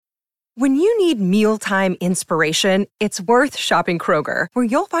When you need mealtime inspiration, it's worth shopping Kroger, where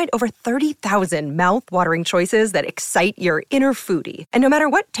you'll find over 30,000 mouth-watering choices that excite your inner foodie. And no matter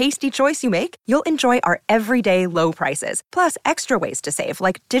what tasty choice you make, you'll enjoy our everyday low prices, plus extra ways to save,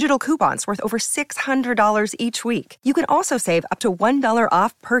 like digital coupons worth over $600 each week. You can also save up to $1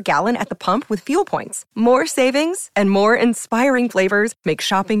 off per gallon at the pump with fuel points. More savings and more inspiring flavors make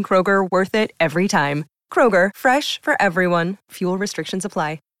shopping Kroger worth it every time. Kroger, fresh for everyone. Fuel restrictions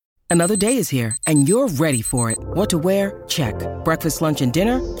apply. Another day is here, and you're ready for it. What to wear? Check. Breakfast, lunch, and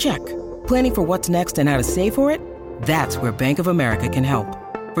dinner? Check. Planning for what's next and how to save for it? That's where Bank of America can help.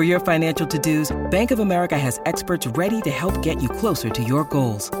 For your financial to-dos, Bank of America has experts ready to help get you closer to your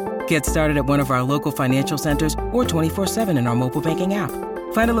goals. Get started at one of our local financial centers or 24/7 in our mobile banking app.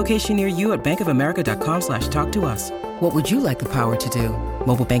 Find a location near you at bankofamerica.com/talktous. What would you like the power to do?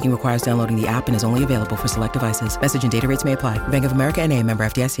 Mobile banking requires downloading the app and is only available for select devices. Message and data rates may apply. Bank of America N.A., member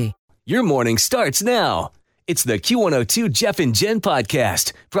FDIC. Your morning starts now. It's the Q102 Jeff and Jen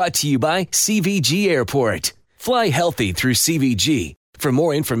podcast, brought to you by CVG Airport. Fly healthy through CVG. For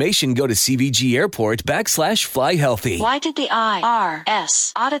more information, go to CVG Airport /fly healthy. Why did the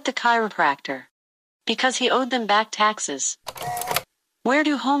IRS audit the chiropractor? Because he owed them back taxes. Where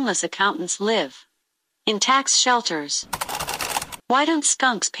do homeless accountants live? In tax shelters. Why don't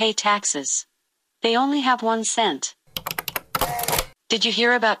skunks pay taxes? They only have 1 cent. Did you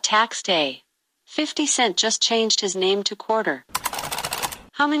hear about tax day? 50 Cent just changed his name to Quarter.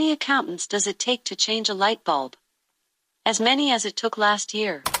 How many accountants does it take to change a light bulb? As many as it took last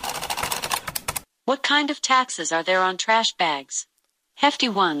year. What kind of taxes are there on trash bags? Hefty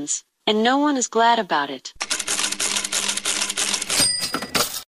ones, and no one is glad about it.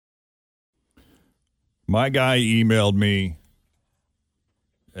 My guy emailed me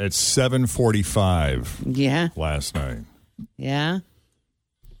at 7:45 last night. Yeah?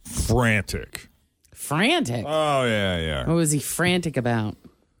 Frantic. Frantic? Oh, yeah. What was he frantic about?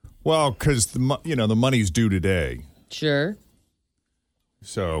 Well, because the money's due today. Sure.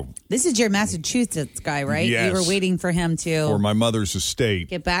 So this is your Massachusetts guy, right? Yes. You were waiting for him to for my mother's estate.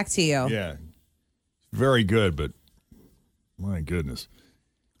 Get back to you. Yeah. Very good, but my goodness.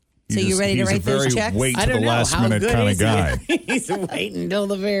 So you ready to write those checks? Wait to the last minute kind of guy. He's waiting until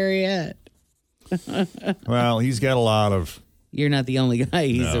the very end. Well, he's got a lot of. You're not the only guy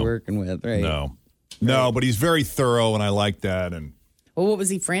he's working with, right? No, but he's very thorough, and I like that. And well, what was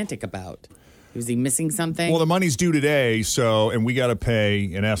he frantic about? Was he missing something? Well, the money's due today, and we got to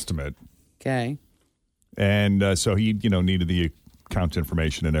pay an estimate. Okay. And so he, needed the account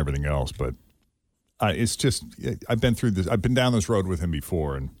information and everything else. But it's just, I've been through this. I've been down this road with him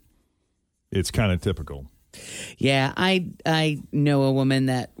before, and it's kind of typical. Yeah, I know a woman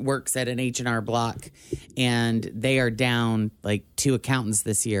that works at an H&R Block, and they are down like 2 accountants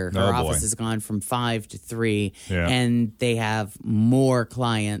this year. Her office has gone from 5 to 3, and they have more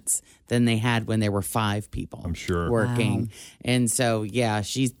clients than they had when there were 5 people. I'm sure working, and so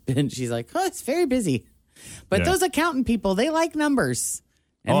she's like, oh, it's very busy. But those accountant people, they like numbers.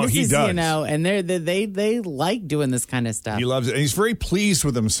 And he does. And they like doing this kind of stuff. He loves it. And he's very pleased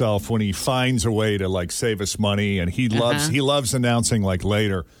with himself when he finds a way to save us money. And he loves announcing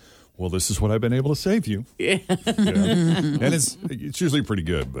later, well, this is what I've been able to save you. Yeah. And it's usually pretty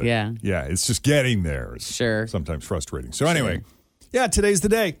good. But yeah, it's just getting there. It's sometimes frustrating. So anyway, today's the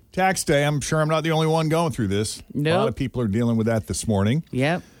day. Tax day. I'm sure I'm not the only one going through this. Nope. A lot of people are dealing with that this morning.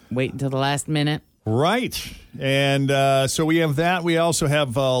 Yep. Wait until the last minute. Right. And so we have that. We also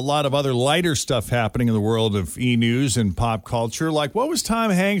have a lot of other lighter stuff happening in the world of e-news and pop culture. Like, what was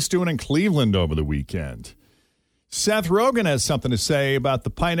Tom Hanks doing in Cleveland over the weekend? Seth Rogen has something to say about the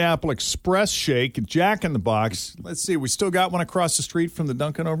Pineapple Express shake at Jack in the Box. Let's see. We still got one across the street from the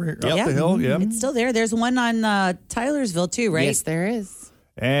Dunkin' over here, up the hill. Yeah, it's still there. There's one on Tylersville, too, right? Yes, there is.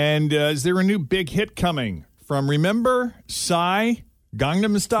 And is there a new big hit coming from, remember, Psy?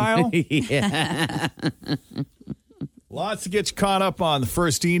 Gangnam Style? Yeah. Lots to get you caught up on. The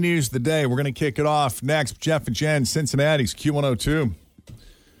first e-news of the day. We're going to kick it off next. Jeff and Jen, Cincinnati's Q102.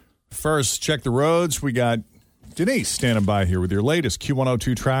 First, check the roads. We got Denise standing by here with your latest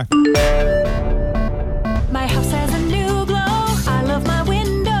Q102 traffic. My house has a new glow. I love my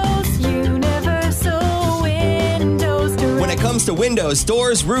windows. Universal Windows Direct. When it comes to windows,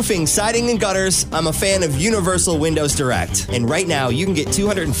 doors, roofing, siding, and gutters, I'm a fan of Universal Windows Direct. And right now, you can get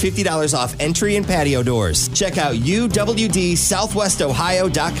 $250 off entry and patio doors. Check out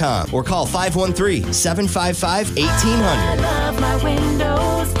uwdsouthwestohio.com or call 513-755-1800. I love my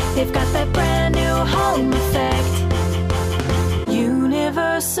windows. They've got that brand new home effect.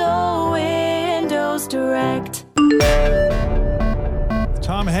 Universal Windows Direct.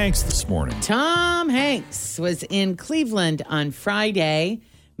 Tom Hanks this morning. Tom Hanks was in Cleveland on Friday.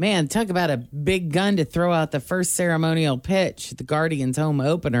 Man, talk about a big gun to throw out the first ceremonial pitch, the Guardians' home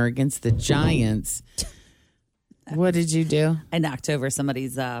opener against the Giants. What did you do? I knocked over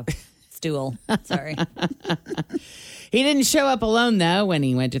somebody's stool. Sorry. He didn't show up alone, though, when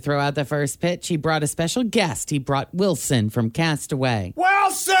he went to throw out the first pitch. He brought a special guest. He brought Wilson from Castaway.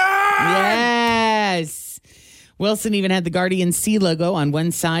 Wilson! Yes! Wilson even had the Guardian C logo on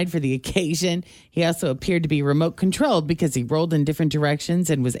one side for the occasion. He also appeared to be remote controlled because he rolled in different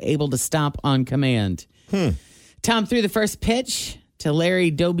directions and was able to stop on command. Tom threw the first pitch to Larry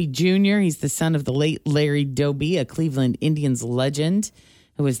Doby Jr. He's the son of the late Larry Doby, a Cleveland Indians legend,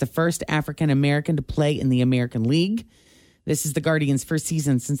 who was the first African-American to play in the American League. This is the Guardians' first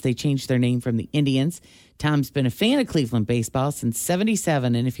season since they changed their name from the Indians. Tom's been a fan of Cleveland baseball since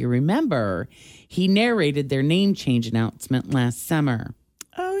 '77, and if you remember, he narrated their name change announcement last summer.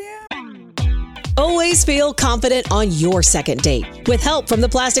 Oh, yeah. Always feel confident on your second date. With help from the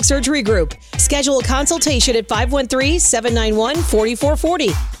Plastic Surgery Group. Schedule a consultation at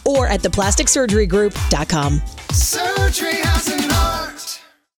 513-791-4440 or at theplasticsurgerygroup.com. Surgery has an art.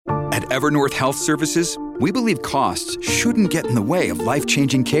 At Evernorth Health Services, we believe costs shouldn't get in the way of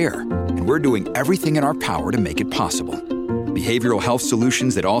life-changing care, and we're doing everything in our power to make it possible. Behavioral health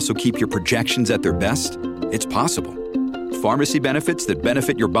solutions that also keep your projections at their best? It's possible. Pharmacy benefits that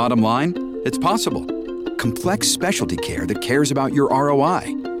benefit your bottom line? It's possible. Complex specialty care that cares about your ROI?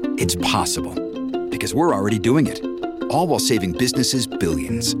 It's possible. Because we're already doing it. All while saving businesses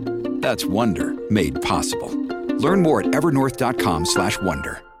billions. That's Wonder made possible. Learn more at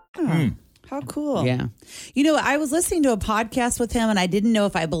evernorth.com/wonder. How cool. Yeah. You know, I was listening to a podcast with him and I didn't know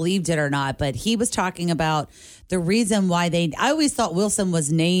if I believed it or not, but he was talking about the reason why I always thought Wilson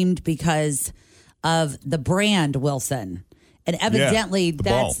was named because of the brand Wilson. And evidently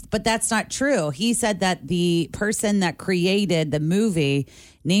that's not true. He said that the person that created the movie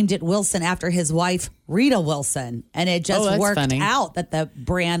named it Wilson after his wife, Rita Wilson. And it just worked out that the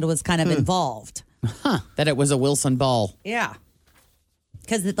brand was kind of involved. That it was a Wilson ball. Yeah.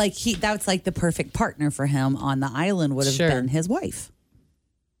 Because that's like the perfect partner for him on the island would have been his wife.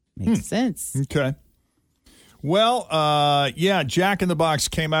 Makes sense. Okay. Well, Jack in the Box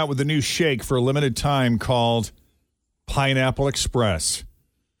came out with a new shake for a limited time called Pineapple Express.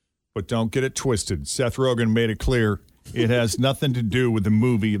 But don't get it twisted. Seth Rogen made it clear it has nothing to do with the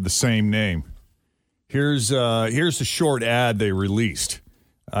movie of the same name. Here's a short ad they released.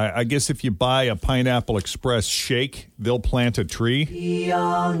 I guess if you buy a Pineapple Express shake, they'll plant a tree. We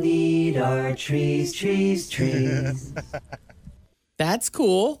all need our trees. That's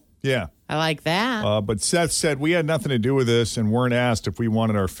cool. Yeah. I like that. But Seth said we had nothing to do with this and weren't asked if we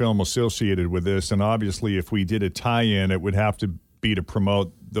wanted our film associated with this. And obviously, if we did a tie-in, it would have to be to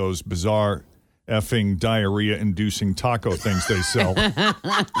promote those bizarre effing diarrhea-inducing taco things they sell.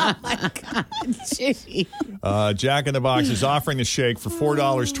 Oh, my God. Gee. Jack in the Box is offering the shake for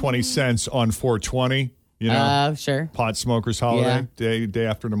 $4.20 on 420. You know, sure. Pot Smokers Holiday, day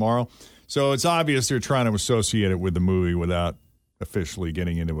after tomorrow. So it's obvious they're trying to associate it with the movie without officially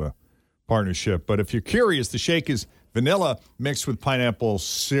getting into a partnership. But if you're curious, the shake is vanilla mixed with pineapple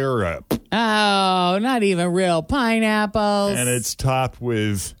syrup. Oh, not even real pineapples. And it's topped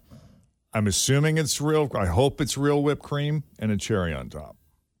with, I'm assuming it's real, I hope it's real whipped cream and a cherry on top.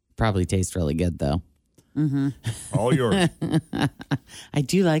 Probably tastes really good, though. Mm-hmm. All yours. I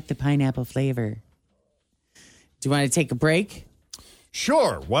do like the pineapple flavor. Do you want to take a break?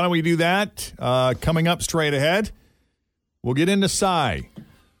 Sure. Why don't we do that? Coming up straight ahead, we'll get into Psy.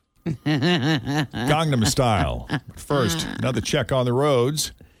 Gangnam Style. But first, another check on the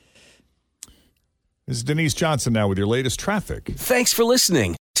roads. This is Denise Johnson now with your latest traffic. Thanks for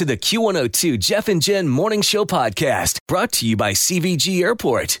listening to the Q102 Jeff and Jen Morning Show podcast, brought to you by CVG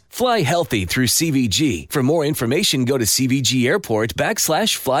Airport. Fly healthy through CVG. For more information, go to CVG Airport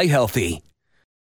 /fly healthy.